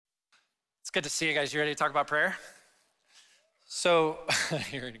It's good to see you guys. You ready to talk about prayer? So,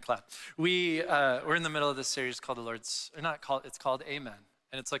 you're going to clap. We're in the middle of this series called it's called Amen.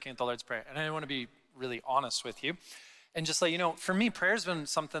 And it's looking at the Lord's Prayer. And I want to be really honest with you. And just let you know, for me, prayer has been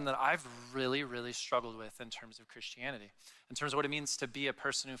something that I've really, really struggled with in terms of Christianity. In terms of what it means to be a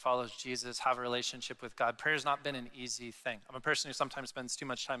person who follows Jesus, have a relationship with God. Prayer has not been an easy thing. I'm a person who sometimes spends too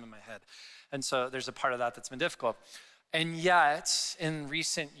much time in my head. And so there's a part of that that's been difficult. And yet, in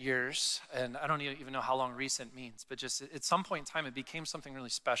recent years, and I don't even know how long recent means, but just at some point in time, it became something really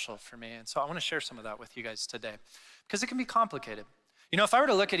special for me. And so I want to share some of that with you guys today, because it can be complicated. You know, if I were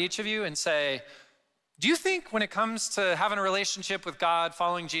to look at each of you and say, do you think when it comes to having a relationship with God,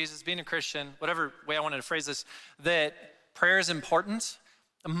 following Jesus, being a Christian, whatever way I wanted to phrase this, that prayer is important?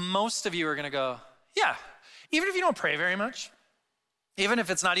 Most of you are going to go, yeah, even if you don't pray very much. Even if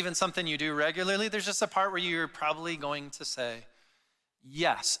it's not even something you do regularly, there's just a part where you're probably going to say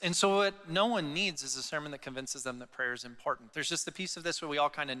yes. And so what no one needs is a sermon that convinces them that prayer is important. There's just a piece of this where we all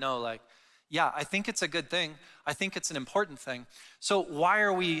kind of know, like, yeah, I think it's a good thing. I think it's an important thing. So why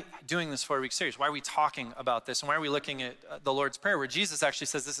are we doing this 4-week series? Why are we talking about this? And why are we looking at the Lord's Prayer, where Jesus actually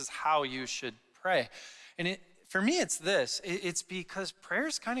says this is how you should pray? And for me, it's this. It's because prayer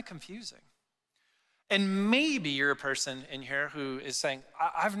is kind of confusing. And maybe you're a person in here who is saying,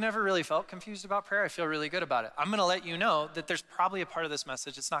 I've never really felt confused about prayer. I feel really good about it. I'm going to let you know that there's probably a part of this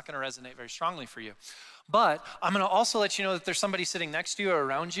message that's not going to resonate very strongly for you. But I'm going to also let you know that there's somebody sitting next to you or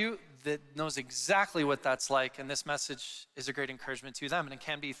around you that knows exactly what that's like. And this message is a great encouragement to them. And it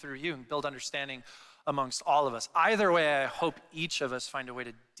can be through you and build understanding amongst all of us. Either way, I hope each of us find a way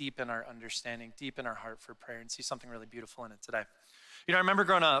to deepen our understanding, deepen our heart for prayer, and see something really beautiful in it today. You know, I remember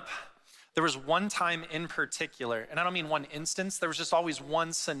growing up, there was one time in particular, and I don't mean one instance, there was just always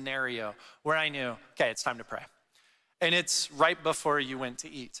one scenario where I knew, okay, it's time to pray. And it's right before you went to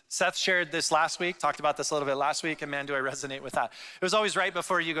eat. Seth shared this last week, talked about this a little bit last week, and man, do I resonate with that. It was always right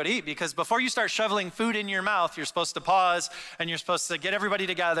before you go to eat, because before you start shoveling food in your mouth, you're supposed to pause, and you're supposed to get everybody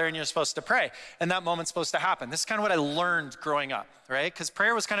together, and you're supposed to pray. And that moment's supposed to happen. This is kind of what I learned growing up, right? Because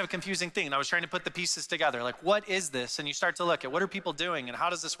prayer was kind of a confusing thing, and I was trying to put the pieces together. Like, what is this? And you start to look at what are people doing, and how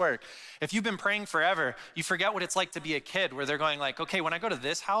does this work? If you've been praying forever, you forget what it's like to be a kid, where they're going like, okay, when I go to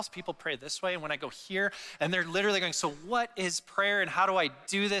this house, people pray this way, and when I go here, and they're literally going, so what is prayer, and how do I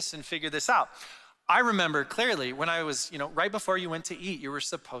do this and figure this out? I remember clearly when I was, right before you went to eat, you were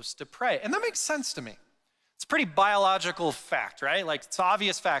supposed to pray. And that makes sense to me. It's a pretty biological fact, right? Like, it's an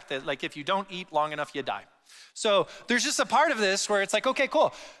obvious fact that, like, if you don't eat long enough, you die. So there's just a part of this where it's like, okay,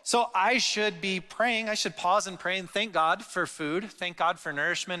 cool. So I should be praying. I should pause and pray and thank God for food. Thank God for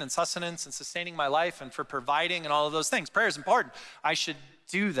nourishment and sustenance and sustaining my life and for providing and all of those things. Prayer is important. I should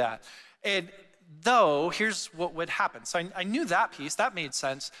do that. And though, here's what would happen. So I knew that piece, that made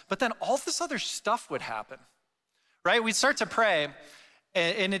sense, but then all this other stuff would happen, right? We'd start to pray,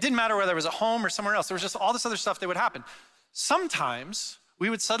 and it didn't matter whether it was at home or somewhere else. There was just all this other stuff that would happen. Sometimes we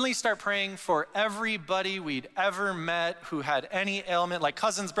would suddenly start praying for everybody we'd ever met who had any ailment, like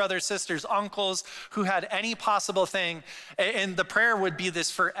cousins, brothers, sisters, uncles, who had any possible thing. And the prayer would be this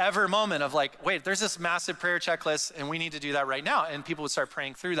forever moment of like, wait, there's this massive prayer checklist and we need to do that right now. And people would start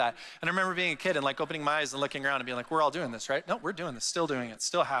praying through that. And I remember being a kid and like opening my eyes and looking around and being like, we're all doing this, right? No, we're doing this, still doing it,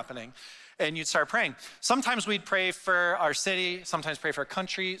 still happening. And you'd start praying. Sometimes we'd pray for our city, sometimes pray for our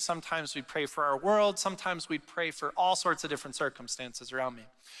country, sometimes we'd pray for our world, sometimes we'd pray for all sorts of different circumstances around me.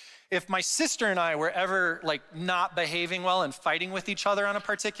 If my sister and I were ever like not behaving well and fighting with each other on a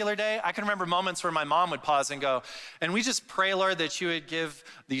particular day, I can remember moments where my mom would pause and go, and we just pray, Lord, that you would give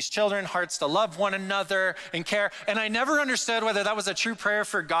these children hearts to love one another and care. And I never understood whether that was a true prayer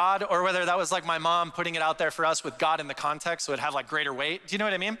for God or whether that was like my mom putting it out there for us with God in the context so it'd have like greater weight. Do you know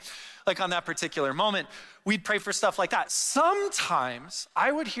what I mean? Like on that particular moment, we'd pray for stuff like that. Sometimes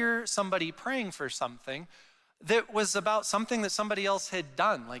I would hear somebody praying for something that was about something that somebody else had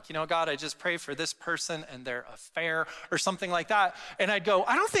done. Like, God, I just pray for this person and their affair or something like that. And I'd go,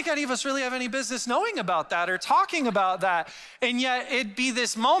 I don't think any of us really have any business knowing about that or talking about that. And yet it'd be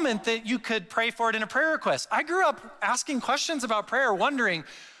this moment that you could pray for it in a prayer request. I grew up asking questions about prayer, wondering,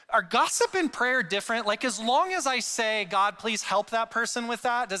 are gossip and prayer different? Like, as long as I say, God, please help that person with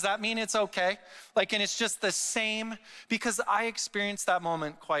that, does that mean it's okay? Like, and it's just the same? Because I experienced that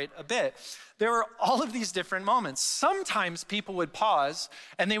moment quite a bit. There were all of these different moments. Sometimes people would pause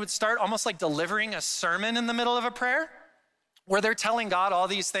and they would start almost like delivering a sermon in the middle of a prayer, where they're telling God all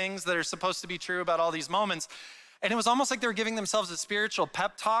these things that are supposed to be true about all these moments. And it was almost like they were giving themselves a spiritual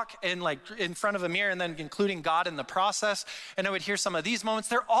pep talk and like in front of a mirror and then including God in the process. And I would hear some of these moments.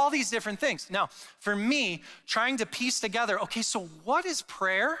 There are all these different things. Now, for me, trying to piece together, okay, so what is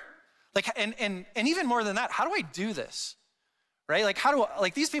prayer? Like, and even more than that, how do I do this? Right?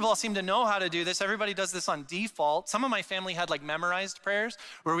 Like these people all seem to know how to do this. Everybody does this on default. Some of my family had like memorized prayers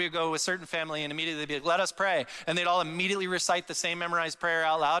where we would go with a certain family and immediately they'd be like, let us pray. And they'd all immediately recite the same memorized prayer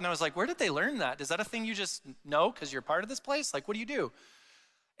out loud. And I was like, where did they learn that? Is that a thing you just know because you're part of this place? Like, what do you do?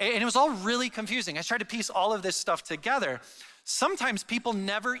 And it was all really confusing. I tried to piece all of this stuff together. Sometimes people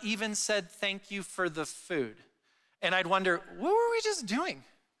never even said thank you for the food. And I'd wonder, what were we just doing?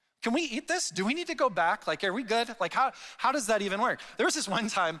 Can we eat this? Do we need to go back? Like, are we good? Like, how does that even work? There was this one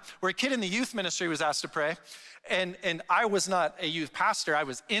time where a kid in the youth ministry was asked to pray, and I was not a youth pastor. I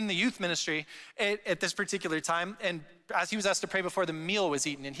was in the youth ministry at this particular time, and as he was asked to pray before the meal was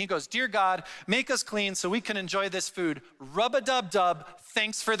eaten, and he goes, "Dear God, make us clean so we can enjoy this food. Rub-a-dub-dub,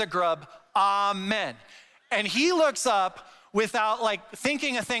 thanks for the grub, amen." And he looks up without like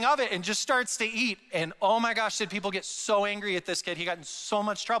thinking a thing of it and just starts to eat. And oh my gosh, did people get so angry at this kid. He got in so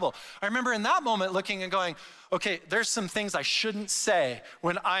much trouble. I remember in that moment looking and going, okay, there's some things I shouldn't say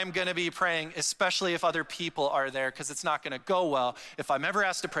when I'm gonna be praying, especially if other people are there, because it's not gonna go well. If I'm ever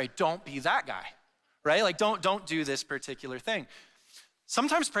asked to pray, don't be that guy, right? Like don't do this particular thing.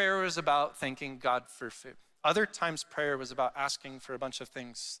 Sometimes prayer was about thanking God for food. Other times prayer was about asking for a bunch of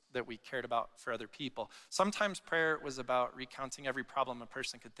things that we cared about for other people. Sometimes prayer was about recounting every problem a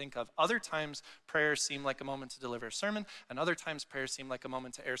person could think of. Other times prayer seemed like a moment to deliver a sermon, and other times prayer seemed like a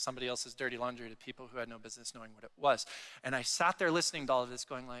moment to air somebody else's dirty laundry to people who had no business knowing what it was. And I sat there listening to all of this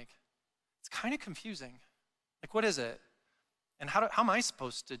going like, it's kind of confusing. Like, what is it? And how am I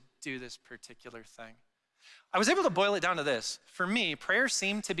supposed to do this particular thing? I was able to boil it down to this. For me, prayer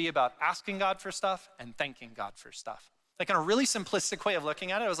seemed to be about asking God for stuff and thanking God for stuff. Like in a really simplistic way of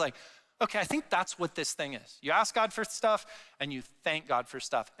looking at it, I was like, okay, I think that's what this thing is. You ask God for stuff and you thank God for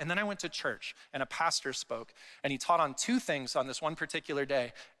stuff. And then I went to church and a pastor spoke and he taught on two things on this one particular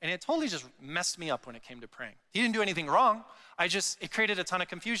day. And it totally just messed me up when it came to praying. He didn't do anything wrong. It created a ton of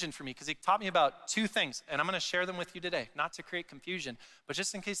confusion for me because he taught me about two things. And I'm gonna share them with you today, not to create confusion, but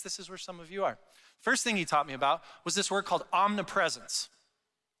just in case this is where some of you are. First thing he taught me about was this word called omnipresence.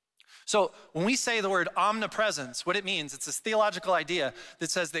 So when we say the word omnipresence, what it means, it's this theological idea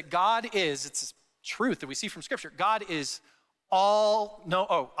that says that God is, it's this truth that we see from Scripture, God is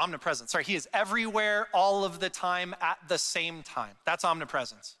omnipresent. Sorry, he is everywhere all of the time at the same time. That's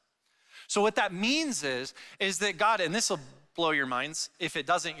omnipresence. So what that means is that God, and this will blow your minds. If it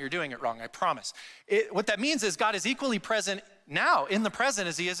doesn't, you're doing it wrong, I promise. What that means is God is equally present now in the present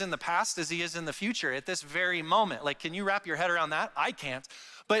as he is in the past, as he is in the future at this very moment. Like, can you wrap your head around that? I can't.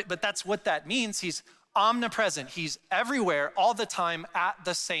 But that's what that means. He's omnipresent. He's everywhere all the time at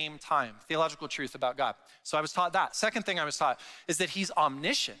the same time. Theological truth about God. So I was taught that. Second thing I was taught is that he's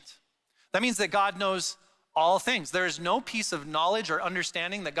omniscient. That means that God knows all things. There is no piece of knowledge or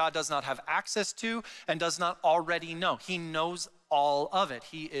understanding that God does not have access to and does not already know. He knows all of it.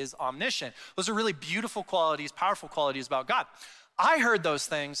 He is omniscient. Those are really beautiful qualities, powerful qualities about God. I heard those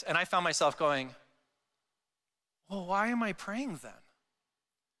things and I found myself going, well, why am I praying then?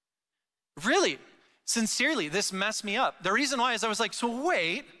 Really, sincerely, this messed me up. The reason why is I was like, so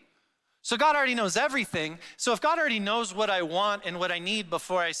wait, so God already knows everything. So if God already knows what I want and what I need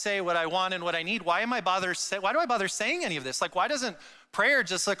before I say what I want and what I need, why do I bother saying any of this? Like, why doesn't prayer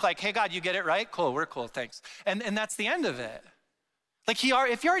just look like, hey, God, you get it right? Cool, we're cool, thanks. And that's the end of it. Like,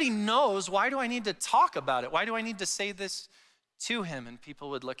 if he already knows, why do I need to talk about it? Why do I need to say this to him? And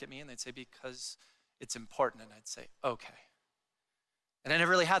people would look at me and they'd say, because it's important. And I'd say, okay. And I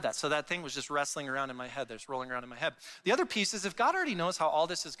never really had that. So that thing was just wrestling around in my head. There's rolling around in my head. The other piece is if God already knows how all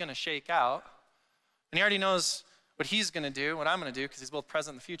this is going to shake out, and he already knows what he's going to do, what I'm going to do, because he's both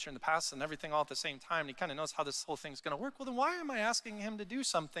present in the future and the past and everything all at the same time, and he kind of knows how this whole thing's going to work, well, then why am I asking him to do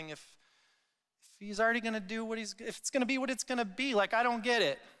something if he's already going to do if it's going to be what it's going to be? Like, I don't get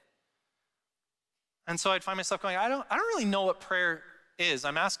it. And so I'd find myself going, I don't really know what prayer is.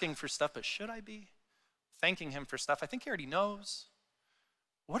 I'm asking for stuff, but should I be thanking him for stuff? I think he already knows.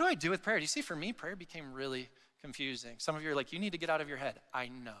 What do I do with prayer? Do you see, for me, prayer became really confusing. Some of you are like, you need to get out of your head. I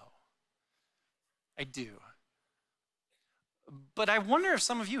know. I do. But I wonder if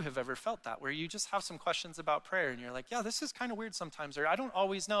some of you have ever felt that, where you just have some questions about prayer and you're like, yeah, this is kind of weird sometimes, or I don't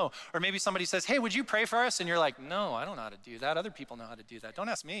always know. Or maybe somebody says, hey, would you pray for us? And you're like, no, I don't know how to do that. Other people know how to do that. Don't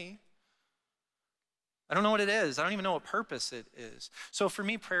ask me. I don't know what it is. I don't even know what purpose it is. So for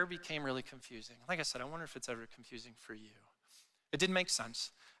me, prayer became really confusing. Like I said, I wonder if it's ever confusing for you. It didn't make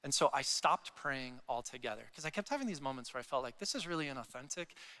sense. And so I stopped praying altogether because I kept having these moments where I felt like this is really inauthentic.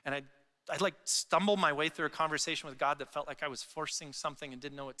 And I'd like stumble my way through a conversation with God that felt like I was forcing something and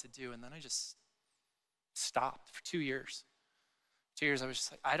didn't know what to do. And then I just stopped for 2 years. 2 years, I was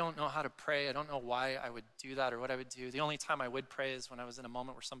just like, I don't know how to pray. I don't know why I would do that or what I would do. The only time I would pray is when I was in a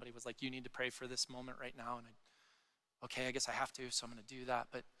moment where somebody was like, you need to pray for this moment right now. And okay, I guess I have to, so I'm going to do that.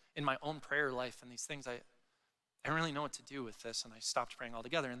 But in my own prayer life and these things, I don't really know what to do with this. And I stopped praying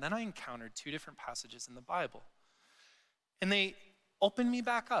altogether. And then I encountered 2 different passages in the Bible. And they opened me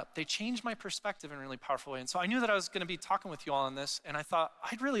back up. They changed my perspective in a really powerful way. And so I knew that I was going to be talking with you all on this, and I thought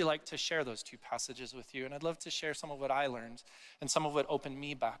I'd really like to share those 2 passages with you, and I'd love to share some of what I learned and some of what opened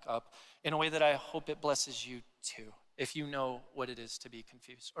me back up in a way that I hope it blesses you too, if you know what it is to be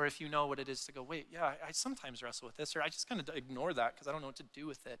confused, or if you know what it is to go, wait, yeah, I sometimes wrestle with this, or I just kind of ignore that because I don't know what to do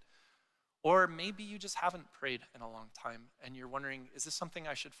with it. Or maybe you just haven't prayed in a long time, and you're wondering, is this something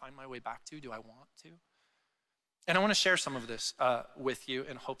I should find my way back to? Do I want to? And I want to share some of this with you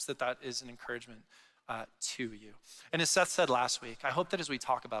in hopes that that is an encouragement to you. And as Seth said last week, I hope that as we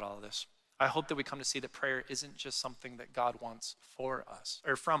talk about all of this, I hope that we come to see that prayer isn't just something that God wants for us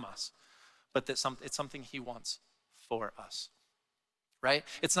or from us, but that it's something he wants for us, right?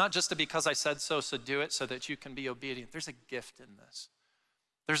 It's not just a because I said so, so do it so that you can be obedient. There's a gift in this.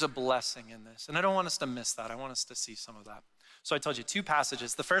 There's a blessing in this. And I don't want us to miss that. I want us to see some of that. So I told you 2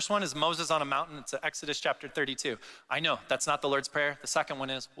 passages. The first one is Moses on a mountain. It's Exodus chapter 32. I know that's not the Lord's Prayer. The second one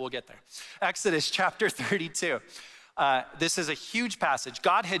is, we'll get there. Exodus chapter 32. This is a huge passage.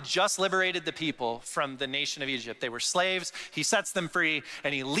 God had just liberated the people from the nation of Egypt. They were slaves. He sets them free,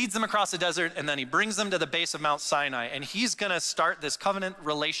 and he leads them across the desert, and then he brings them to the base of Mount Sinai. And he's going to start this covenant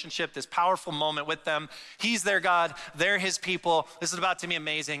relationship, this powerful moment with them. He's their God. They're his people. This is about to be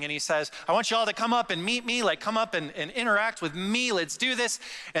amazing. And he says, I want you all to come up and meet me, like come up and interact with me. Let's do this.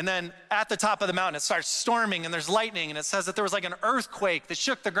 And then at the top of the mountain, it starts storming, and there's lightning. And it says that there was like an earthquake that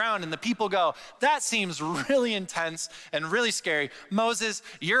shook the ground, and the people go, that seems really intense and really scary. Moses,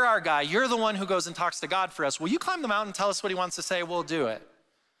 you're our guy. You're the one who goes and talks to God for us. Will you climb the mountain and tell us what he wants to say? We'll do it.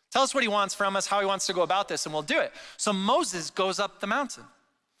 Tell us what he wants from us, how he wants to go about this, and we'll do it. So Moses goes up the mountain,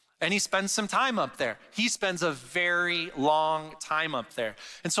 and he spends some time up there. He spends a very long time up there.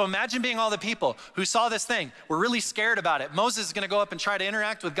 And so imagine being all the people who saw this thing, were really scared about it. Moses is going to go up and try to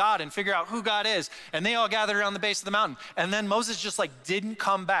interact with God and figure out who God is. And they all gathered around the base of the mountain. And then Moses just like didn't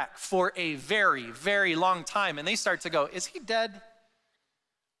come back for a very, very long time. And they start to go, is he dead?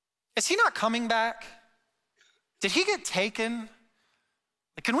 Is he not coming back? Did he get taken?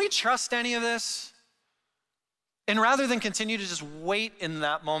 Can we trust any of this? And rather than continue to just wait in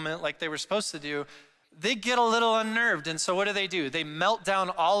that moment like they were supposed to do, they get a little unnerved. And so what do? They melt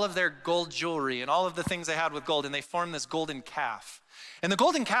down all of their gold jewelry and all of the things they had with gold, and they form this golden calf. And the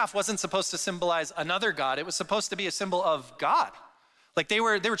golden calf wasn't supposed to symbolize another god. It was supposed to be a symbol of God. Like they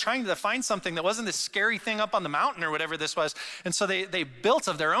were trying to find something that wasn't this scary thing up on the mountain or whatever this was. And so they built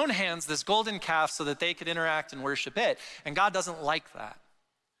of their own hands this golden calf so that they could interact and worship it. And God doesn't like that.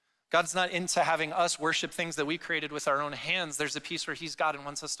 God's not into having us worship things that we created with our own hands. There's a piece where he's God and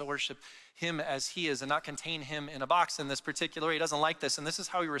wants us to worship him as he is and not contain him in a box in this particular way. He doesn't like this. And this is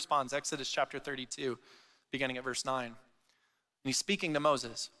how he responds. Exodus chapter 32, beginning at verse 9. And he's speaking to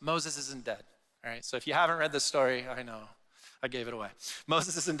Moses. Moses isn't dead. All right, so if you haven't read this story, I know, I gave it away.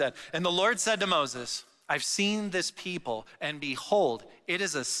 Moses isn't dead. And the Lord said to Moses, I've seen this people, and behold, it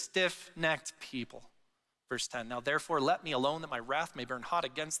is a stiff-necked people. Verse 10, now therefore let me alone that my wrath may burn hot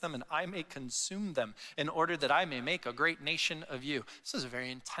against them and I may consume them in order that I may make a great nation of you. This is a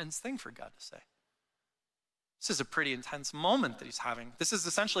very intense thing for God to say. This is a pretty intense moment that he's having. This is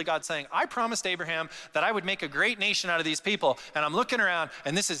essentially God saying, I promised Abraham that I would make a great nation out of these people, and I'm looking around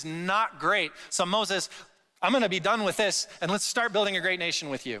and this is not great. So Moses, I'm gonna be done with this and let's start building a great nation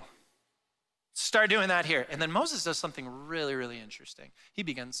with you. Start doing that here. And then Moses does something really, really interesting. He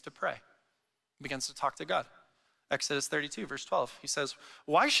begins to pray. Begins to talk to God. Exodus 32, verse 12. He says,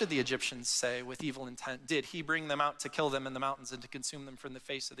 why should the Egyptians say with evil intent, did he bring them out to kill them in the mountains and to consume them from the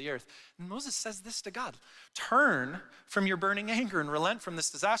face of the earth? And Moses says this to God, turn from your burning anger and relent from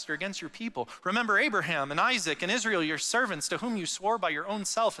this disaster against your people. Remember Abraham and Isaac and Israel, your servants, to whom you swore by your own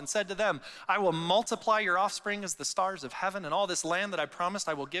self and said to them, I will multiply your offspring as the stars of heaven, and all this land that I promised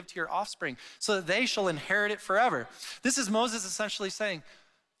I will give to your offspring so that they shall inherit it forever. This is Moses essentially saying,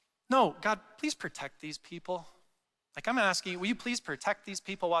 no, God, please protect these people. Like I'm asking you, will you please protect these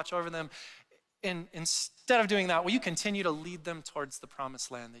people, watch over them? And instead of doing that, will you continue to lead them towards the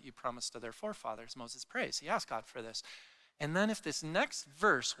promised land that you promised to their forefathers? Moses prays. He asked God for this. And then if this next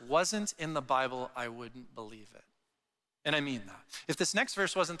verse wasn't in the Bible, I wouldn't believe it. And I mean that. If this next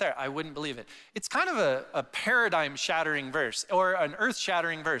verse wasn't there, I wouldn't believe it. It's kind of a paradigm-shattering verse, or an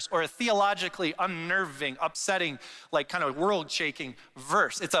earth-shattering verse, or a theologically unnerving, upsetting, like kind of world-shaking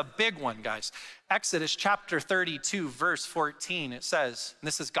verse. It's a big one, guys. Exodus chapter 32, verse 14, it says, and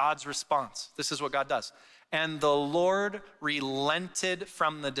this is God's response. This is what God does. And the Lord relented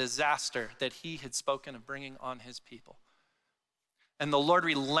from the disaster that he had spoken of bringing on his people. And the Lord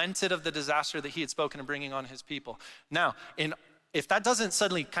relented of the disaster that he had spoken of bringing on his people. Now, if that doesn't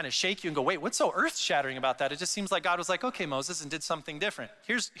suddenly kind of shake you and go, wait, what's so earth-shattering about that? It just seems like God was like, okay, Moses, and did something different.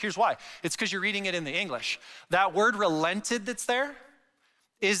 Here's why. It's because you're reading it in the English. That word relented that's there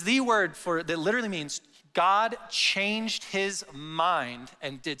is the word that literally means God changed his mind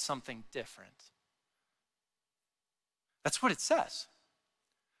and did something different. That's what it says.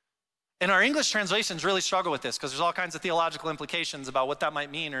 And our English translations really struggle with this because there's all kinds of theological implications about what that might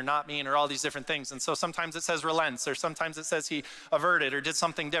mean or not mean or all these different things. And so sometimes it says relents, or sometimes it says he averted or did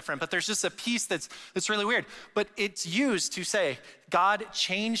something different. But there's just a piece that's really weird. But it's used to say God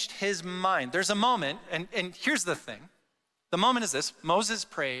changed his mind. There's a moment, and here's the thing. The moment is this: Moses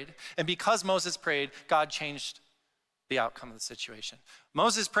prayed, and because Moses prayed, God changed the outcome of the situation.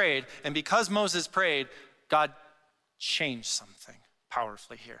 Moses prayed, and because Moses prayed, God changed something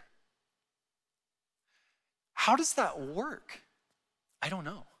powerfully here. How does that work? I don't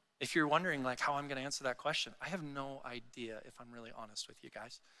know. If you're wondering like how I'm going to answer that question, I have no idea, if I'm really honest with you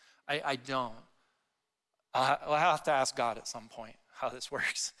guys. I don't. I'll have to ask God at some point how this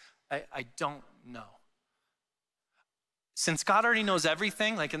works. I don't know. Since God already knows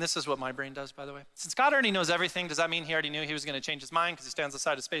everything, and this is what my brain does, by the way. Since God already knows everything, does that mean he already knew he was going to change his mind because he stands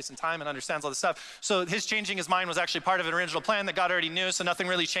outside of space and time and understands all this stuff? So his changing his mind was actually part of an original plan that God already knew, so nothing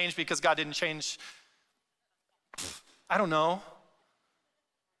really changed because God didn't change. I don't know.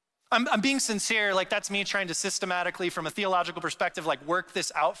 I'm being sincere, that's me trying to systematically, from a theological perspective, work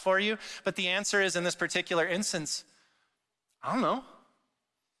this out for you. But the answer is, in this particular instance, I don't know.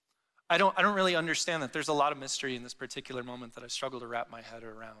 I don't really understand that. There's a lot of mystery in this particular moment that I struggle to wrap my head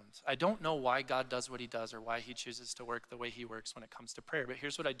around. I don't know why God does what he does or why he chooses to work the way he works when it comes to prayer. But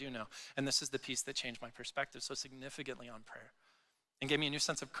here's what I do know, and this is the piece that changed my perspective so significantly on prayer and gave me a new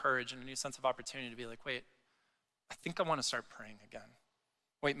sense of courage and a new sense of opportunity to be like, wait, I think I want to start praying again.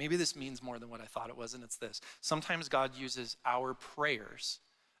 Wait, maybe this means more than what I thought it was, and it's this. Sometimes God uses our prayers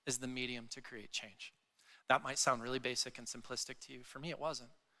as the medium to create change. That might sound really basic and simplistic to you. For me, it wasn't.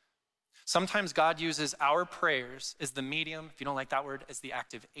 Sometimes God uses our prayers as the medium, if you don't like that word, as the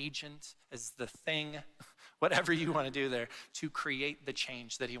active agent, as the thing, whatever you want to do there, to create the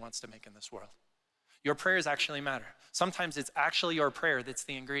change that he wants to make in this world. Your prayers actually matter. Sometimes it's actually your prayer that's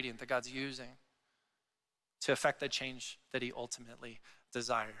the ingredient that God's using to affect the change that he ultimately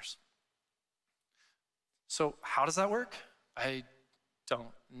desires. So how does that work? I don't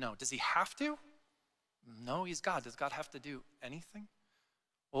know. Does he have to? No, he's God. Does God have to do anything?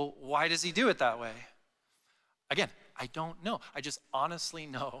 Well, why does he do it that way? Again, I don't know. I just honestly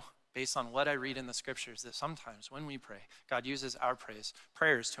know, based on what I read in the scriptures, that sometimes when we pray, God uses our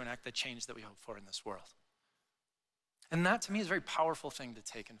prayers to enact the change that we hope for in this world. And that to me is a very powerful thing to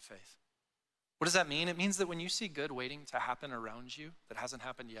take in faith. What does that mean? It means that when you see good waiting to happen around you that hasn't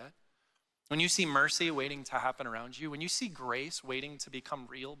happened yet, when you see mercy waiting to happen around you, when you see grace waiting to become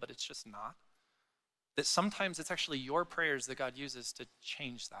real, but it's just not, that sometimes it's actually your prayers that God uses to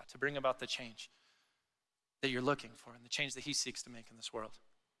change that, to bring about the change that you're looking for and the change that he seeks to make in this world.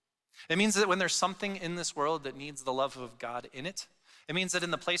 It means that when there's something in this world that needs the love of God in it, it means that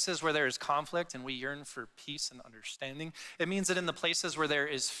in the places where there is conflict and we yearn for peace and understanding, it means that in the places where there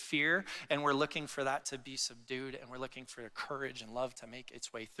is fear and we're looking for that to be subdued and we're looking for courage and love to make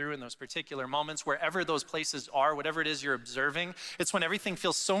its way through in those particular moments, wherever those places are, whatever it is you're observing, it's when everything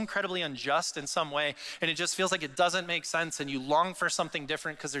feels so incredibly unjust in some way and it just feels like it doesn't make sense and you long for something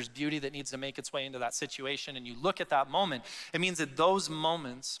different because there's beauty that needs to make its way into that situation and you look at that moment. It means that those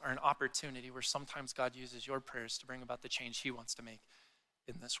moments are an opportunity where sometimes God uses your prayers to bring about the change he wants to make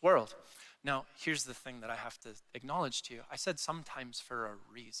in this world. Now, here's the thing that I have to acknowledge to you. I said sometimes for a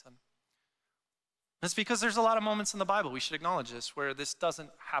reason. It's because there's a lot of moments in the Bible, we should acknowledge this, where this doesn't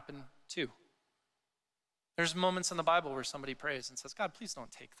happen too. There's moments in the Bible where somebody prays and says, God, please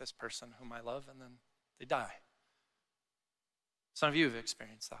don't take this person whom I love, and then they die. Some of you have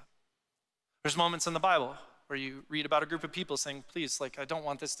experienced that. There's moments in the Bible where you read about a group of people saying, please, I don't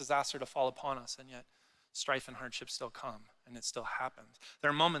want this disaster to fall upon us, and yet strife and hardship still come, and it still happens.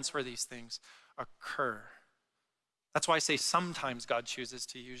 There are moments where these things occur. That's why I say sometimes God chooses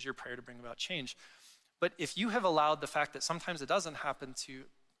to use your prayer to bring about change. But if you have allowed the fact that sometimes it doesn't happen to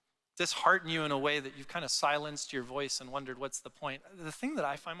dishearten you in a way that you've kind of silenced your voice and wondered what's the point. The thing that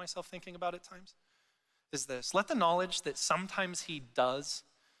I find myself thinking about at times is this: let the knowledge that sometimes he does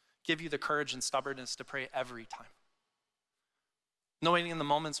give you the courage and stubbornness to pray every time. Knowing in the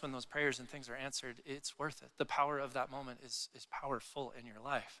moments when those prayers and things are answered, it's worth it. The power of that moment is powerful in your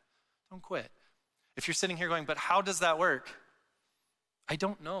life. Don't quit. If you're sitting here going, but how does that work? I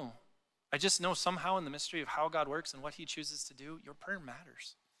don't know. I just know somehow in the mystery of how God works and what he chooses to do, your prayer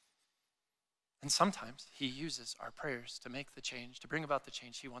matters. And sometimes he uses our prayers to make the change, to bring about the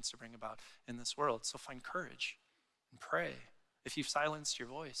change he wants to bring about in this world. So find courage and pray. If you've silenced your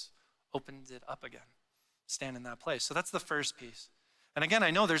voice, opened it up again, stand in that place. So that's the first piece. And again,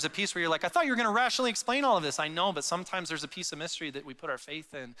 I know there's a piece where you're like, I thought you were going to rationally explain all of this. I know, but sometimes there's a piece of mystery that we put our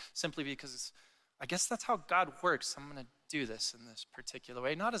faith in simply because I guess that's how God works. I'm going to do this in this particular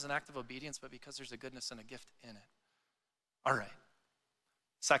way, not as an act of obedience, but because there's a goodness and a gift in it. All right.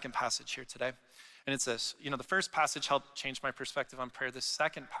 Second passage here today. And it's this: the first passage helped change my perspective on prayer. The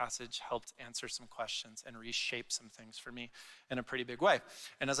second passage helped answer some questions and reshape some things for me in a pretty big way.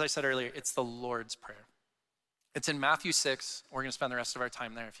 And as I said earlier, it's the Lord's Prayer. It's in Matthew 6. We're going to spend the rest of our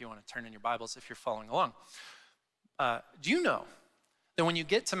time there if you want to turn in your Bibles, if you're following along. Do you know that when you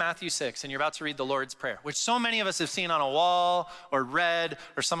get to Matthew 6 and you're about to read the Lord's Prayer, which so many of us have seen on a wall or read,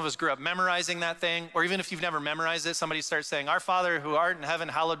 or some of us grew up memorizing that thing, or even if you've never memorized it, somebody starts saying, "Our Father who art in heaven,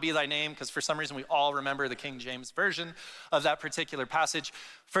 hallowed be thy name," because for some reason we all remember the King James version of that particular passage.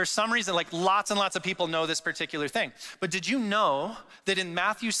 For some reason, like lots and lots of people know this particular thing. But did you know that in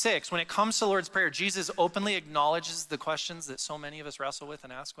Matthew 6, when it comes to Lord's Prayer, Jesus openly acknowledges the questions that so many of us wrestle with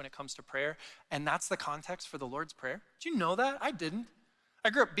and ask when it comes to prayer? And that's the context for the Lord's Prayer. Did you know that? I didn't. I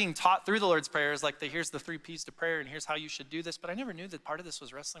grew up being taught through the Lord's Prayer as like, here's the 3 P's to prayer and here's how you should do this. But I never knew that part of this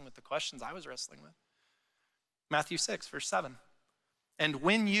was wrestling with the questions I was wrestling with. Matthew 6, verse 7. And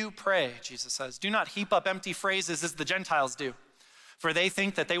when you pray, Jesus says, do not heap up empty phrases as the Gentiles do, for they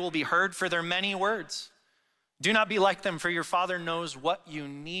think that they will be heard for their many words. Do not be like them, for your Father knows what you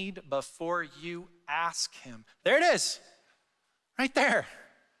need before you ask him. There it is, right there.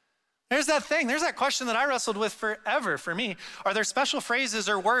 There's that thing. There's that question that I wrestled with forever for me. Are there special phrases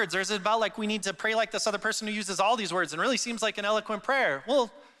or words? Or is it about like we need to pray like this other person who uses all these words and really seems like an eloquent prayer?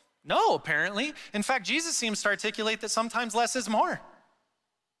 Well, no, apparently. In fact, Jesus seems to articulate that sometimes less is more.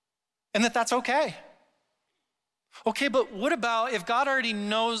 And that's okay. Okay, but what about if God already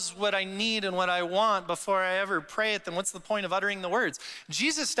knows what I need and what I want before I ever pray it, then what's the point of uttering the words?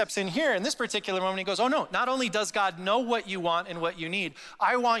 Jesus steps in here in this particular moment. He goes, oh no, not only does God know what you want and what you need,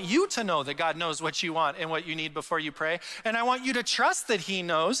 I want you to know that God knows what you want and what you need before you pray. And I want you to trust that he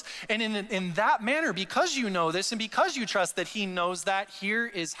knows. And in that manner, because you know this and because you trust that he knows that, here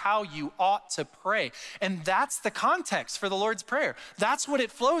is how you ought to pray. And that's the context for the Lord's Prayer. That's what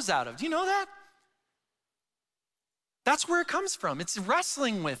it flows out of. Do you know that? That's where it comes from. It's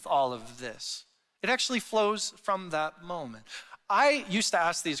wrestling with all of this. It actually flows from that moment. I used to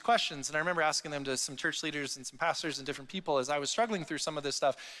ask these questions, and I remember asking them to some church leaders and some pastors and different people as I was struggling through some of this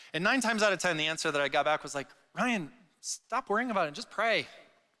stuff. And 9 times out of 10, the answer that I got back was like, Ryan, stop worrying about it, just pray. And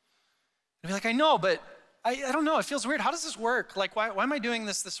I'd be like, I know, but I don't know, it feels weird. How does this work? Like, why am I doing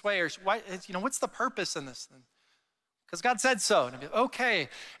this way? Or why, what's the purpose in this? Because God said so. And I'd be like, okay.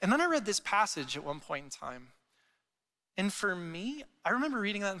 And then I read this passage at one point in time. And for me, I remember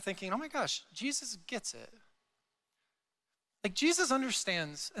reading that and thinking, oh my gosh, Jesus gets it. Like Jesus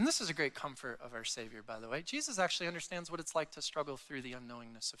understands, and this is a great comfort of our Savior, by the way. Jesus actually understands what it's like to struggle through the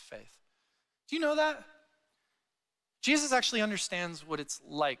unknowingness of faith. Do you know that? Jesus actually understands what it's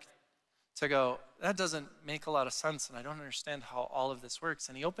like to go, that doesn't make a lot of sense, and I don't understand how all of this works.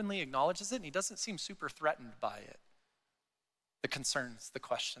 And he openly acknowledges it, and he doesn't seem super threatened by it. The concerns, the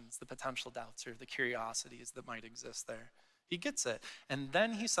questions, the potential doubts, or the curiosities that might exist there. He gets it. And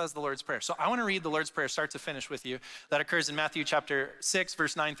then he says the Lord's Prayer. So I want to read the Lord's Prayer start to finish with you. That occurs in Matthew chapter 6,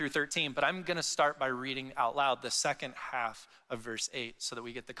 verse 9 through 13. But I'm going to start by reading out loud the second half of verse 8 so that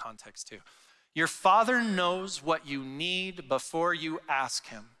we get the context too. Your Father knows what you need before you ask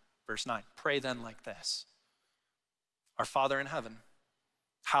him. Verse 9, pray then like this. Our Father in heaven,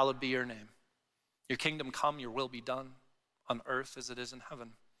 hallowed be your name. Your kingdom come, your will be done on earth as it is in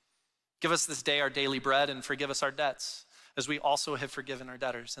heaven. Give us this day our daily bread and forgive us our debts as we also have forgiven our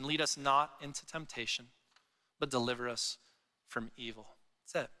debtors. And lead us not into temptation, but deliver us from evil.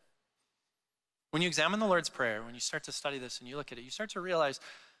 That's it. When you examine the Lord's Prayer, when you start to study this and you look at it, you start to realize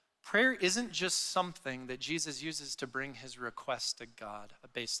prayer isn't just something that Jesus uses to bring his request to God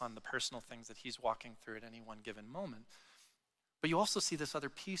based on the personal things that he's walking through at any one given moment. But you also see this other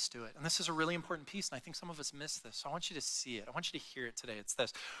piece to it. And this is a really important piece, and I think some of us miss this. So I want you to see it. I want you to hear it today. It's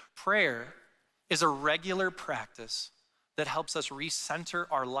this. Prayer is a regular practice that helps us recenter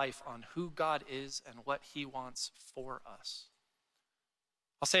our life on who God is and what he wants for us.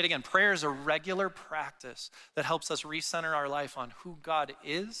 I'll say it again. Prayer is a regular practice that helps us recenter our life on who God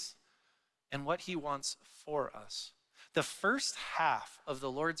is and what he wants for us. The first half of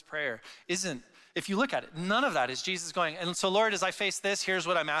the Lord's Prayer isn't, if you look at it, none of that is Jesus going, and so Lord, as I face this, here's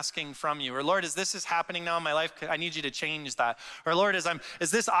what I'm asking from you. Or Lord, as this is happening now in my life, I need you to change that. Or Lord, as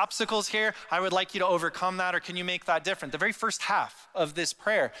this obstacle's here, I would like you to overcome that, or can you make that different? The very first half of this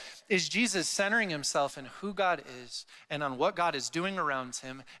prayer is Jesus centering himself in who God is and on what God is doing around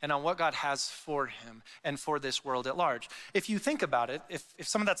him and on what God has for him and for this world at large. If you think about it, if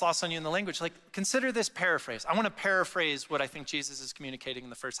some of that's lost on you in the language, like consider this paraphrase. I want to paraphrase what I think Jesus is communicating in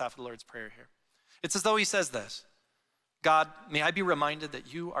the first half of the Lord's Prayer here. It's as though he says this: God, may I be reminded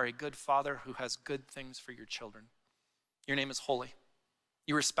that you are a good father who has good things for your children. Your name is holy.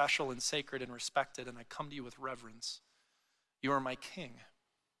 You are special and sacred and respected, and I come to you with reverence. You are my king,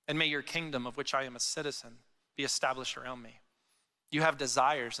 and may your kingdom, of which I am a citizen, be established around me. You have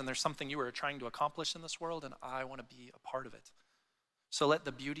desires, and there's something you are trying to accomplish in this world, and I want to be a part of it. So let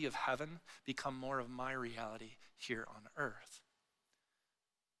the beauty of heaven become more of my reality here on earth.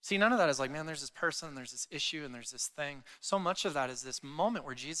 See, none of that is like, man, there's this person, and there's this issue, and there's this thing. So much of that is this moment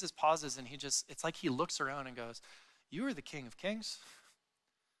where Jesus pauses and it's like he looks around and goes, you are the King of Kings,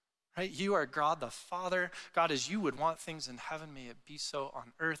 right? You are God the Father. God, as you would want things in heaven, may it be so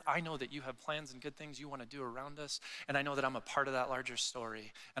on earth. I know that you have plans and good things you want to do around us, and I know that I'm a part of that larger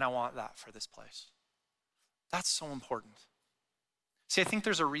story, and I want that for this place. That's so important. See, I think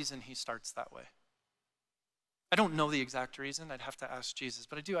there's a reason he starts that way. I don't know the exact reason. I'd have to ask Jesus,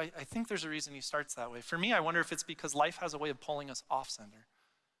 but I think there's a reason he starts that way. For me, I wonder if it's because life has a way of pulling us off center.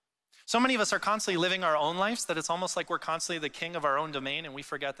 So many of us are constantly living our own lives that it's almost like we're constantly the king of our own domain, and we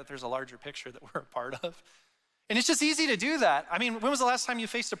forget that there's a larger picture that we're a part of. And it's just easy to do that. I mean, when was the last time you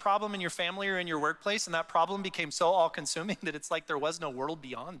faced a problem in your family or in your workplace and that problem became so all-consuming that it's like there was no world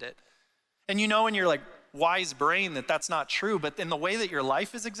beyond it? And you know in your like wise brain that that's not true, but in the way that your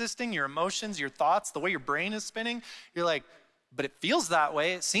life is existing, your emotions, your thoughts, the way your brain is spinning, you're like, but it feels that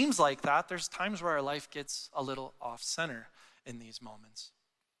way, it seems like that. There's times where our life gets a little off center in these moments.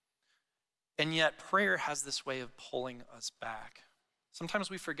 And yet prayer has this way of pulling us back. Sometimes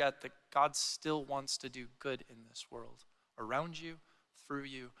we forget that God still wants to do good in this world, around you, through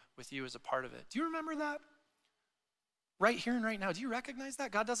you, with you as a part of it. Do you remember that? Right here and right now, do you recognize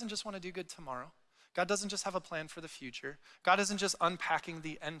that? God doesn't just want to do good tomorrow. God doesn't just have a plan for the future. God isn't just unpacking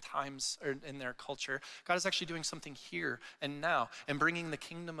the end times in their culture. God is actually doing something here and now and bringing the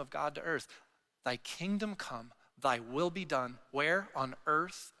kingdom of God to earth. Thy kingdom come, thy will be done. Where? On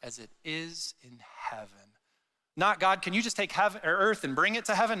earth as it is in heaven. Not God, can you just take heaven or earth and bring it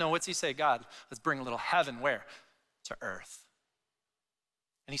to heaven? No, what's he say? God, let's bring a little heaven where? To earth.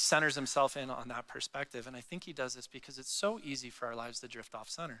 And he centers himself in on that perspective. And I think he does this because it's so easy for our lives to drift off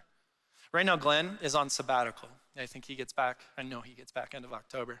center. Right now, Glenn is on sabbatical. I think he gets back, I know he gets back end of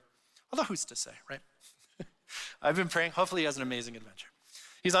October. Although who's to say, right? I've been praying, hopefully he has an amazing adventure.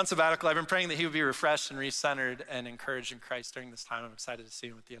 He's on sabbatical. I've been praying that he would be refreshed and recentered and encouraged in Christ during this time. I'm excited to see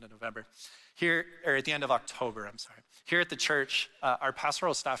him at the end of November. At the end of October, I'm sorry. Here at the church, our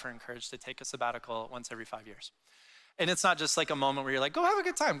pastoral staff are encouraged to take a sabbatical once every 5 years. And it's not just like a moment where you're like, go have a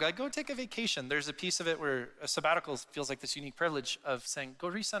good time, go take a vacation. There's a piece of it where a sabbatical feels like this unique privilege of saying, go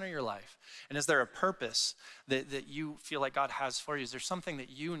recenter your life. And is there a purpose that you feel like God has for you? Is there something that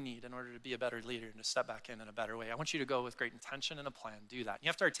you need in order to be a better leader and to step back in a better way? I want you to go with great intention and a plan, do that. You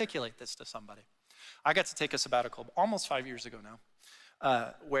have to articulate this to somebody. I got to take a sabbatical almost 5 years ago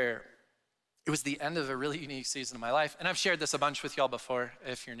now, where it was the end of a really unique season of my life. And I've shared this a bunch with y'all before.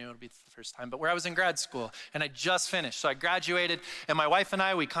 If you're new, it'll be the first time. But where I was in grad school and I just finished. So I graduated and my wife and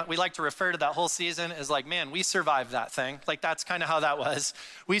I, we like to refer to that whole season as like, man, we survived that thing. Like that's kind of how that was.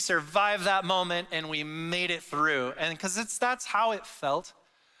 We survived that moment and we made it through. And because that's how it felt.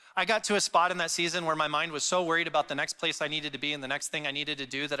 I got to a spot in that season where my mind was so worried about the next place I needed to be and the next thing I needed to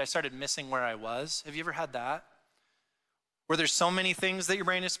do that I started missing where I was. Have you ever had that? Where there's so many things that your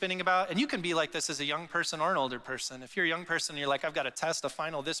brain is spinning about. And you can be like this as a young person or an older person. If you're a young person, you're like, I've got a test, a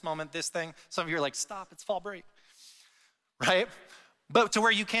final, this moment, this thing. Some of you are like, stop, it's fall break, right? But to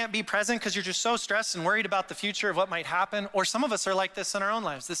where you can't be present because you're just so stressed and worried about the future of what might happen. Or some of us are like this in our own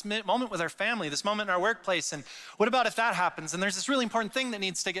lives, this moment with our family, this moment in our workplace. And what about if that happens? And there's this really important thing that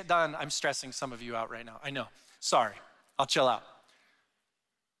needs to get done. I'm stressing some of you out right now. I know, sorry, I'll chill out.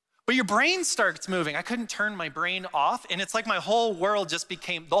 But your brain starts moving. I couldn't turn my brain off. And it's like the whole world just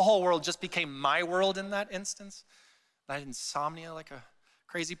became my world in that instance. I had insomnia like a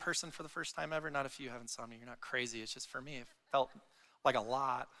crazy person for the first time ever. Not if you have insomnia, you're not crazy. It's just for me, it felt like a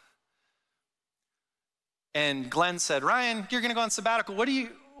lot. And Glenn said, Ryan, you're gonna go on sabbatical.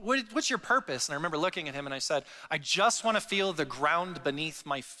 What's your purpose? And I remember looking at him and I said, I just wanna feel the ground beneath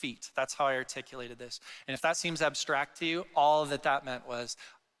my feet. That's how I articulated this. And if that seems abstract to you, all that meant was,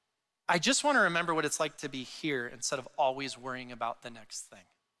 I just wanna remember what it's like to be here instead of always worrying about the next thing.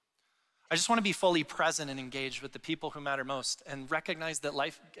 I just want to be fully present and engaged with the people who matter most and recognize that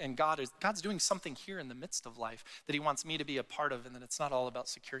life and God's doing something here in the midst of life that he wants me to be a part of, and that it's not all about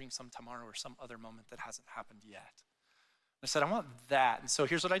securing some tomorrow or some other moment that hasn't happened yet. I said, I want that. And so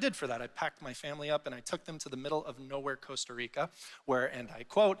here's what I did for that. I packed my family up and I took them to the middle of nowhere, Costa Rica, where, and I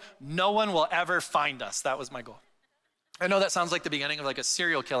quote, no one will ever find us. That was my goal. I know that sounds like the beginning of like a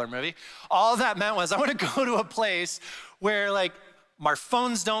serial killer movie. All that meant was I want to go to a place where like our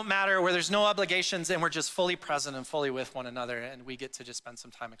phones don't matter, where there's no obligations, and we're just fully present and fully with one another, and we get to just spend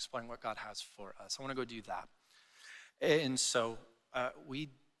some time exploring what God has for us. I want to go do that. And so we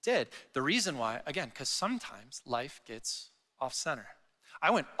did. The reason why, again, because sometimes life gets off center.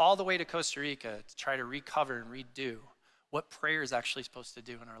 I went all the way to Costa Rica to try to recover and redo what prayer is actually supposed to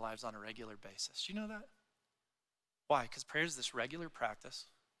do in our lives on a regular basis. Do you know that? Why? Because prayer is this regular practice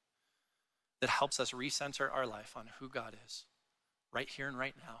that helps us recenter our life on who God is, right here and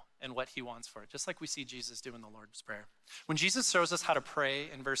right now, and what he wants for it, just like we see Jesus do in the Lord's Prayer. When Jesus shows us how to pray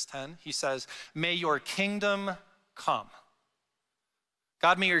in verse 10, he says, may your kingdom come.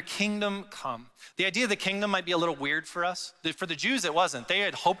 God, may your kingdom come. The idea of the kingdom might be a little weird for us. For the Jews, it wasn't. They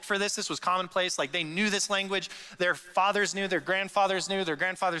had hoped for this. This was commonplace. Like they knew this language. Their fathers knew, their grandfathers knew, their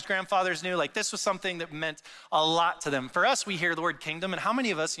grandfathers' grandfathers knew. Like this was something that meant a lot to them. For us, we hear the word kingdom, and how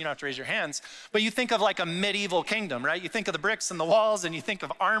many of us, you don't have to raise your hands, but you think of like a medieval kingdom, right? You think of the bricks and the walls, and you think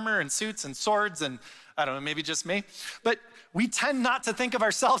of armor and suits and swords, and I don't know, maybe just me. But we tend not to think of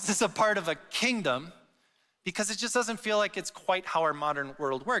ourselves as a part of a kingdom, because it just doesn't feel like it's quite how our modern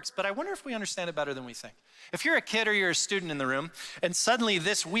world works. But I wonder if we understand it better than we think. If you're a kid or you're a student in the room, and suddenly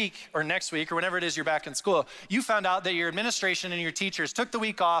this week or next week or whenever it is you're back in school, you found out that your administration and your teachers took the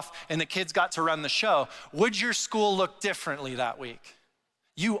week off and the kids got to run the show, would your school look differently that week?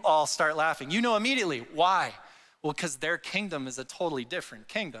 You all start laughing. You know immediately. Why? Well, because their kingdom is a totally different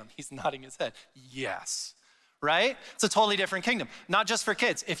kingdom. He's nodding his head. Yes. Right? It's a totally different kingdom. Not just for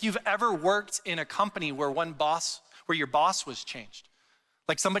kids. If you've ever worked in a company where your boss was changed,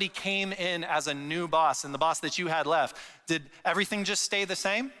 like somebody came in as a new boss and the boss that you had left, did everything just stay the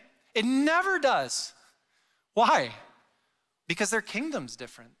same? It never does. Why? Because their kingdom's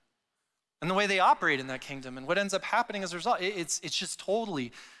different. And the way they operate in that kingdom and what ends up happening as a result, it's just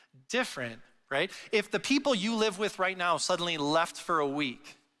totally different, right? If the people you live with right now suddenly left for a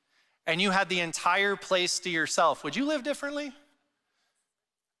week, and you had the entire place to yourself, would you live differently?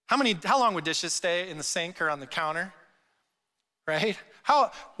 How long would dishes stay in the sink or on the counter, right?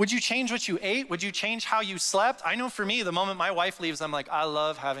 Would you change what you ate? Would you change how you slept? I know for me, the moment my wife leaves, I'm like, I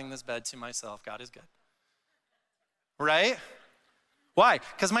love having this bed to myself. God is good, right? Why?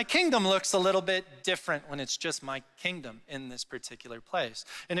 Because my kingdom looks a little bit different when it's just my kingdom in this particular place.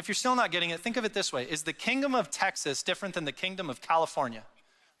 And if you're still not getting it, think of it this way. Is the kingdom of Texas different than the kingdom of California?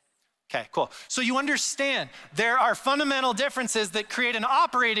 Okay, cool. So you understand there are fundamental differences that create an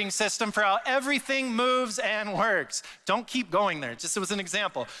operating system for how everything moves and works. Don't keep going there, just it was an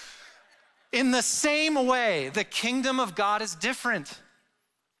example. In the same way, the kingdom of God is different.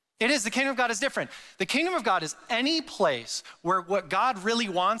 It is, the kingdom of God is different. The kingdom of God is any place where what God really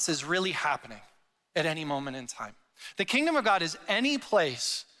wants is really happening at any moment in time. The kingdom of God is any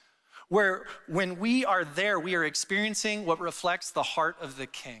place where when we are there, we are experiencing what reflects the heart of the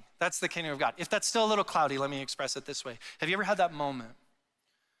king. That's the kingdom of God. If that's still a little cloudy, let me express it this way. Have you ever had that moment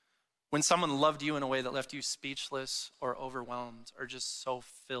when someone loved you in a way that left you speechless or overwhelmed or just so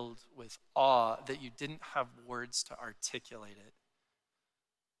filled with awe that you didn't have words to articulate it,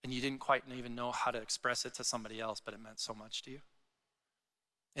 and you didn't quite even know how to express it to somebody else, but it meant so much to you?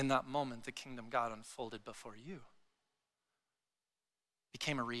 In that moment, the kingdom of God unfolded before you.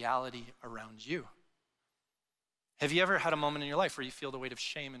 Became a reality around you. Have you ever had a moment in your life where you feel the weight of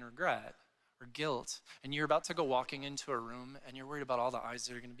shame and regret or guilt, and you're about to go walking into a room and you're worried about all the eyes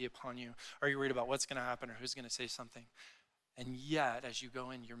that are going to be upon you, or you're worried about what's going to happen or who's going to say something, and yet as you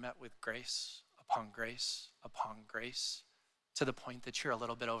go in, you're met with grace upon grace upon grace to the point that you're a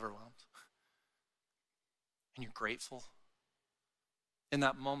little bit overwhelmed and you're grateful. In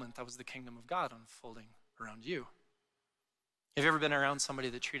that moment, that was the kingdom of God unfolding around you. Have you ever been around somebody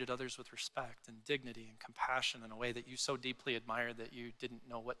that treated others with respect and dignity and compassion in a way that you so deeply admired that you didn't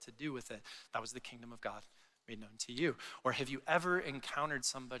know what to do with it? That was the kingdom of God made known to you. Or have you ever encountered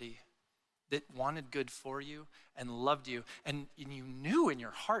somebody that wanted good for you and loved you, and you knew in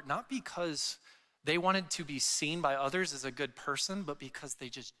your heart, not because they wanted to be seen by others as a good person, but because they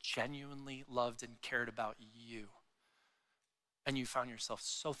just genuinely loved and cared about you? And you found yourself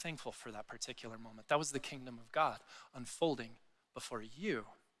so thankful for that particular moment. That was the kingdom of God unfolding before you.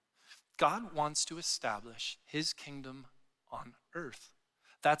 God wants to establish his kingdom on earth.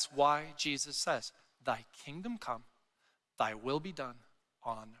 That's why Jesus says, thy kingdom come, thy will be done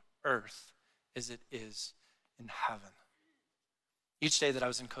on earth as it is in heaven. Each day that I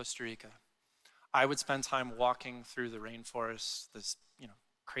was in Costa Rica, I would spend time walking through the rainforest, this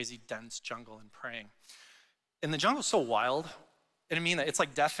crazy dense jungle, and praying. And the jungle's so wild. And I mean that it's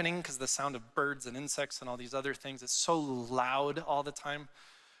like deafening because the sound of birds and insects and all these other things, it's so loud all the time.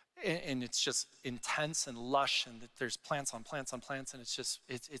 And it's just intense and lush, and there's plants on plants on plants, and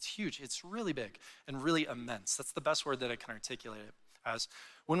it's huge. It's really big and really immense. That's the best word that I can articulate it as.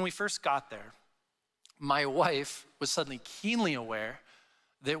 When we first got there, my wife was suddenly keenly aware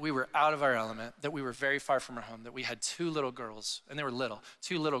that we were out of our element, that we were very far from our home, that we had two little girls, and they were little,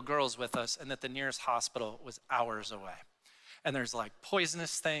 two little girls with us, and that the nearest hospital was hours away. And there's like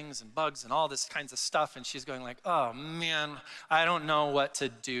poisonous things and bugs and all this kinds of stuff. And she's going like, oh man, I don't know what to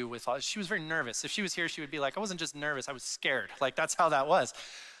do with all this. She was very nervous. If she was here, she would be like, I wasn't just nervous, I was scared. Like that's how that was.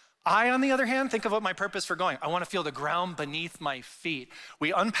 I, on the other hand, think of what my purpose for going. I want to feel the ground beneath my feet.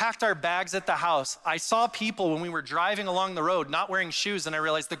 We unpacked our bags at the house. I saw people when we were driving along the road not wearing shoes, and I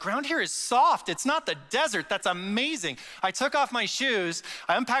realized the ground here is soft. It's not the desert. That's amazing. I took off my shoes,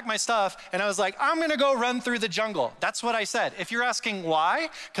 I unpacked my stuff, and I was like, I'm going to go run through the jungle. That's what I said. If you're asking why,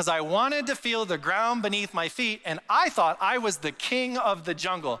 because I wanted to feel the ground beneath my feet, and I thought I was the king of the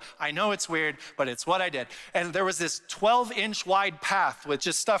jungle. I know it's weird, but it's what I did. And there was this 12-inch wide path with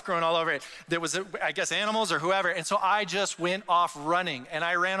just stuff growing all over it. There was, I guess, animals or whoever. And so I just went off running, and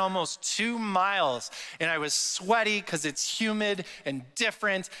I ran almost 2 miles, and I was sweaty because it's humid and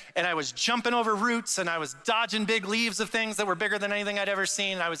different. And I was jumping over roots, and I was dodging big leaves of things that were bigger than anything I'd ever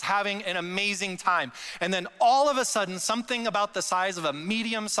seen. And I was having an amazing time. And then all of a sudden, something about the size of a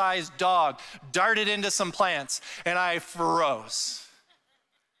medium-sized dog darted into some plants, and I froze.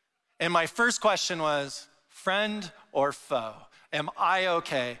 And my first question was, friend or foe? Am I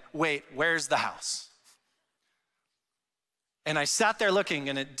okay? Wait, where's the house? And I sat there looking,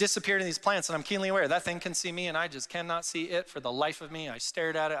 and it disappeared in these plants, and I'm keenly aware that thing can see me, and I just cannot see it for the life of me. I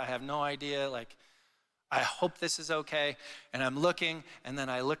stared at it. I have no idea. Like, I hope this is okay. And I'm looking, and then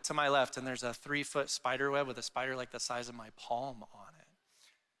I look to my left, and there's a 3-foot spider web with a spider like the size of my palm on it.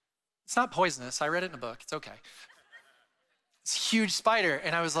 It's not poisonous. I read it in a book. It's okay. It's a huge spider,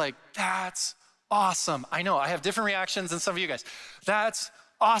 and I was like, that's awesome. I know, I have different reactions than some of you guys. That's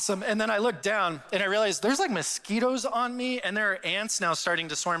awesome. And then I looked down, and I realized there's like mosquitoes on me, and there are ants now starting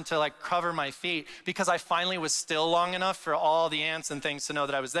to swarm to like cover my feet, because I finally was still long enough for all the ants and things to know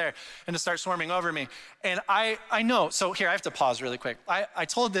that I was there and to start swarming over me. And I know, so here, I have to pause really quick. I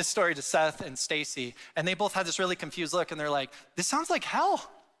told this story to Seth and Stacy, and they both had this really confused look, and they're like, this sounds like hell.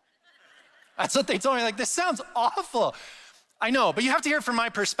 That's what they told me, like, this sounds awful. I know, but you have to hear it from my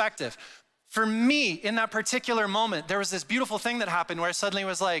perspective. For me, in that particular moment, there was this beautiful thing that happened where I suddenly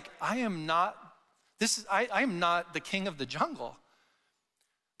was like, I am not the king of the jungle.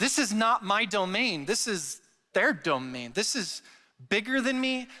 This is not my domain. This is their domain. This is bigger than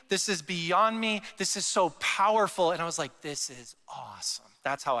me. This is beyond me. This is so powerful. And I was like, this is awesome.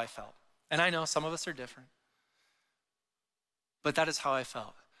 That's how I felt. And I know some of us are different, but that is how I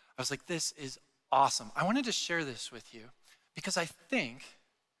felt. I was like, this is awesome. I wanted to share this with you because I think,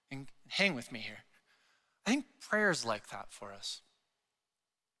 and hang with me here, I think prayer is like that for us.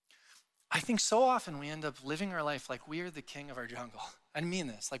 I think so often we end up living our life like we are the king of our jungle. I mean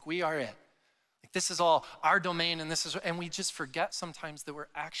this, like we are it. Like this is all our domain, and we just forget sometimes that we're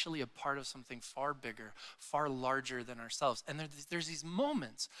actually a part of something far bigger, far larger than ourselves. And there's these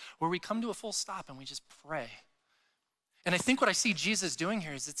moments where we come to a full stop and we just pray. And I think what I see Jesus doing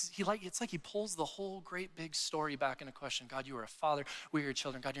here is it's like he pulls the whole great big story back into question. God, you are a father. We are your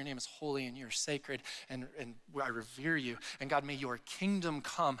children. God, your name is holy and you're sacred, and I revere you. And God, may your kingdom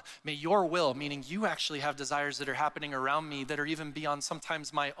come. May your will, meaning you actually have desires that are happening around me that are even beyond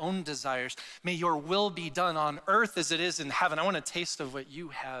sometimes my own desires. May your will be done on earth as it is in heaven. I want a taste of what you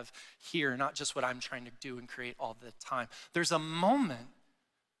have here, not just what I'm trying to do and create all the time. There's a moment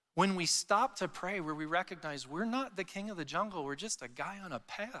when we stop to pray, where we recognize we're not the king of the jungle, we're just a guy on a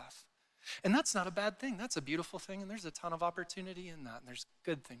path. And that's not a bad thing. That's a beautiful thing, and there's a ton of opportunity in that, and there's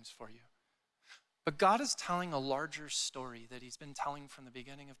good things for you. But God is telling a larger story that he's been telling from the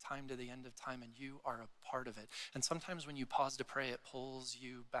beginning of time to the end of time, and you are a part of it. And sometimes when you pause to pray, it pulls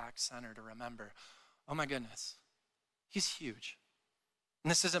you back center to remember, oh my goodness, he's huge. And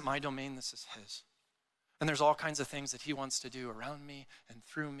this isn't my domain, this is his. And there's all kinds of things that he wants to do around me and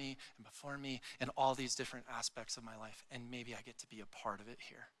through me and before me and all these different aspects of my life. And maybe I get to be a part of it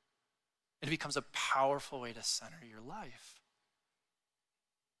here. It becomes a powerful way to center your life.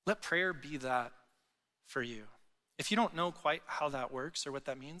 Let prayer be that for you. If you don't know quite how that works or what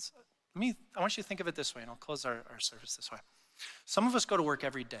that means, I want you to think of it this way, and I'll close our service this way. Some of us go to work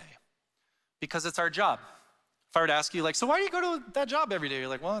every day because it's our job. If I were to ask you, so why do you go to that job every day? You're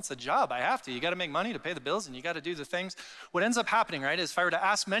like, well, it's a job. I have to. You got to make money to pay the bills, and you got to do the things. What ends up happening, right, is if I were to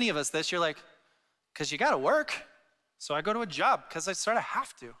ask many of us this, you're like, because you got to work. So I go to a job because I sort of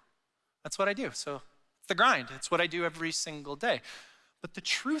have to. That's what I do. So it's the grind. It's what I do every single day. But the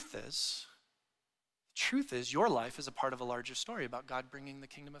truth is, your life is a part of a larger story about God bringing the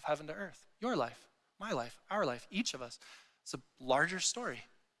kingdom of heaven to earth. Your life, my life, our life, each of us. It's a larger story.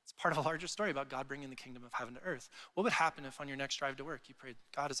 It's part of a larger story about God bringing the kingdom of heaven to earth. What would happen if on your next drive to work, you prayed,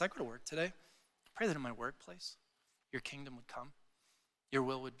 God, as I go to work today, I pray that in my workplace, your kingdom would come. Your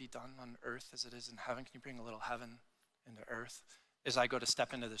will would be done on earth as it is in heaven. Can you bring a little heaven into earth as I go to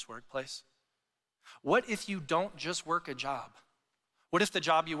step into this workplace? What if you don't just work a job? What if the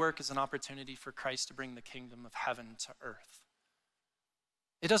job you work is an opportunity for Christ to bring the kingdom of heaven to earth?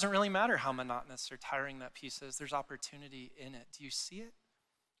 It doesn't really matter how monotonous or tiring that piece is. There's opportunity in it. Do you see it?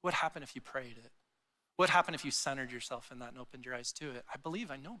 What happened if you prayed it? What happened if you centered yourself in that and opened your eyes to it?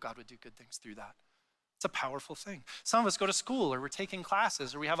 I know God would do good things through that. It's a powerful thing. Some of us go to school, or we're taking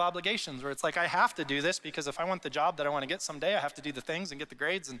classes, or we have obligations where it's like, I have to do this because if I want the job that I want to get someday, I have to do the things and get the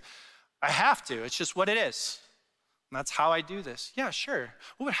grades, and I have to. It's just what it is. And that's how I do this. Yeah, sure.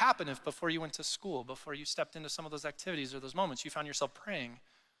 What would happen if before you went to school, before you stepped into some of those activities or those moments, you found yourself praying,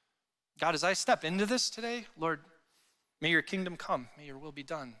 God, as I step into this today, Lord, may your kingdom come. May your will be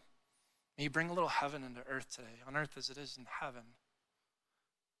done. May you bring a little heaven into earth today, on earth as it is in heaven.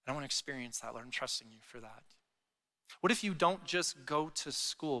 And I want to experience that, Lord. I'm trusting you for that. What if you don't just go to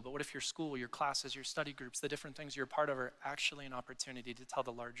school, but what if your school, your classes, your study groups, the different things you're part of are actually an opportunity to tell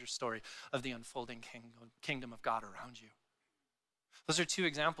the larger story of the unfolding kingdom of God around you? Those are two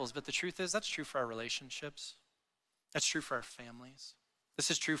examples, but the truth is that's true for our relationships. That's true for our families.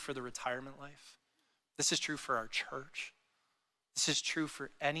 This is true for the retirement life. This is true for our church. This is true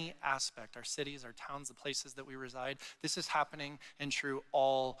for any aspect, our cities, our towns, the places that we reside. This is happening and true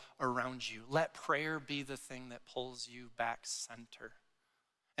all around you. Let prayer be the thing that pulls you back center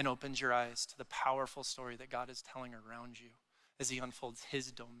and opens your eyes to the powerful story that God is telling around you as he unfolds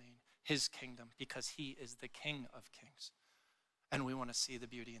his domain, his kingdom, because he is the King of kings. And we want to see the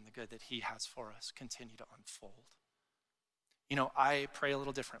beauty and the good that he has for us continue to unfold. I pray a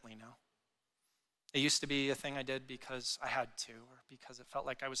little differently now. It used to be a thing I did because I had to, or because it felt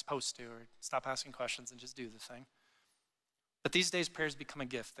like I was supposed to, or stop asking questions and just do the thing. But these days, prayers become a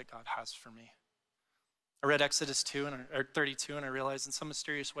gift that God has for me. I read Exodus 32, and I realized in some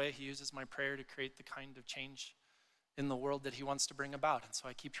mysterious way, he uses my prayer to create the kind of change in the world that he wants to bring about. And so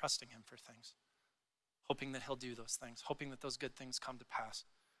I keep trusting him for things, hoping that he'll do those things, hoping that those good things come to pass.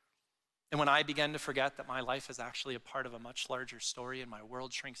 And when I begin to forget that my life is actually a part of a much larger story and my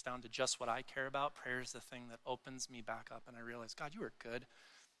world shrinks down to just what I care about, prayer is the thing that opens me back up. And I realize, God, you are good.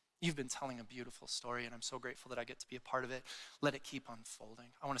 You've been telling a beautiful story, and I'm so grateful that I get to be a part of it. Let it keep unfolding.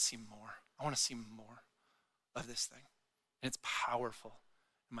 I want to see more. I want to see more of this thing. And it's powerful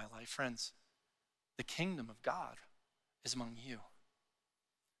in my life. Friends, the kingdom of God is among you.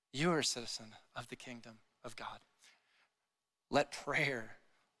 You are a citizen of the kingdom of God. Let prayer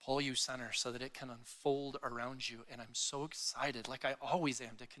pull you center so that it can unfold around you. And I'm so excited, like I always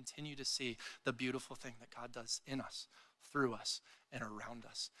am, to continue to see the beautiful thing that God does in us, through us, and around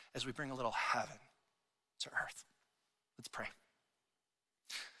us as we bring a little heaven to earth. Let's pray.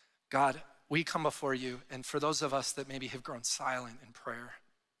 God, we come before you, and for those of us that maybe have grown silent in prayer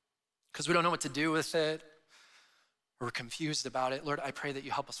because we don't know what to do with it, or we're confused about it, Lord, I pray that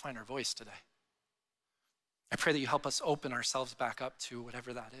you help us find our voice today. I pray that you help us open ourselves back up to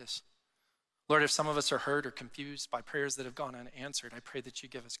whatever that is. Lord, if some of us are hurt or confused by prayers that have gone unanswered, I pray that you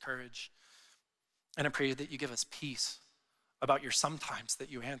give us courage. And I pray that you give us peace about your sometimes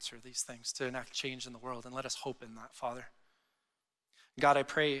that you answer these things to enact change in the world. And let us hope in that, Father. God, I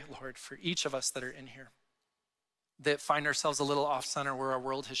pray, Lord, for each of us that are in here that find ourselves a little off center where our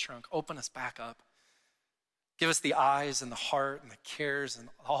world has shrunk. Open us back up. Give us the eyes and the heart and the cares and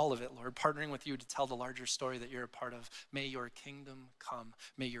all of it, Lord, partnering with you to tell the larger story that you're a part of. May your kingdom come.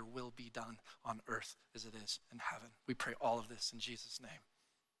 May your will be done on earth as it is in heaven. We pray all of this in Jesus' name.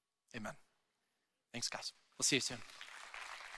 Amen. Thanks, guys. We'll see you soon.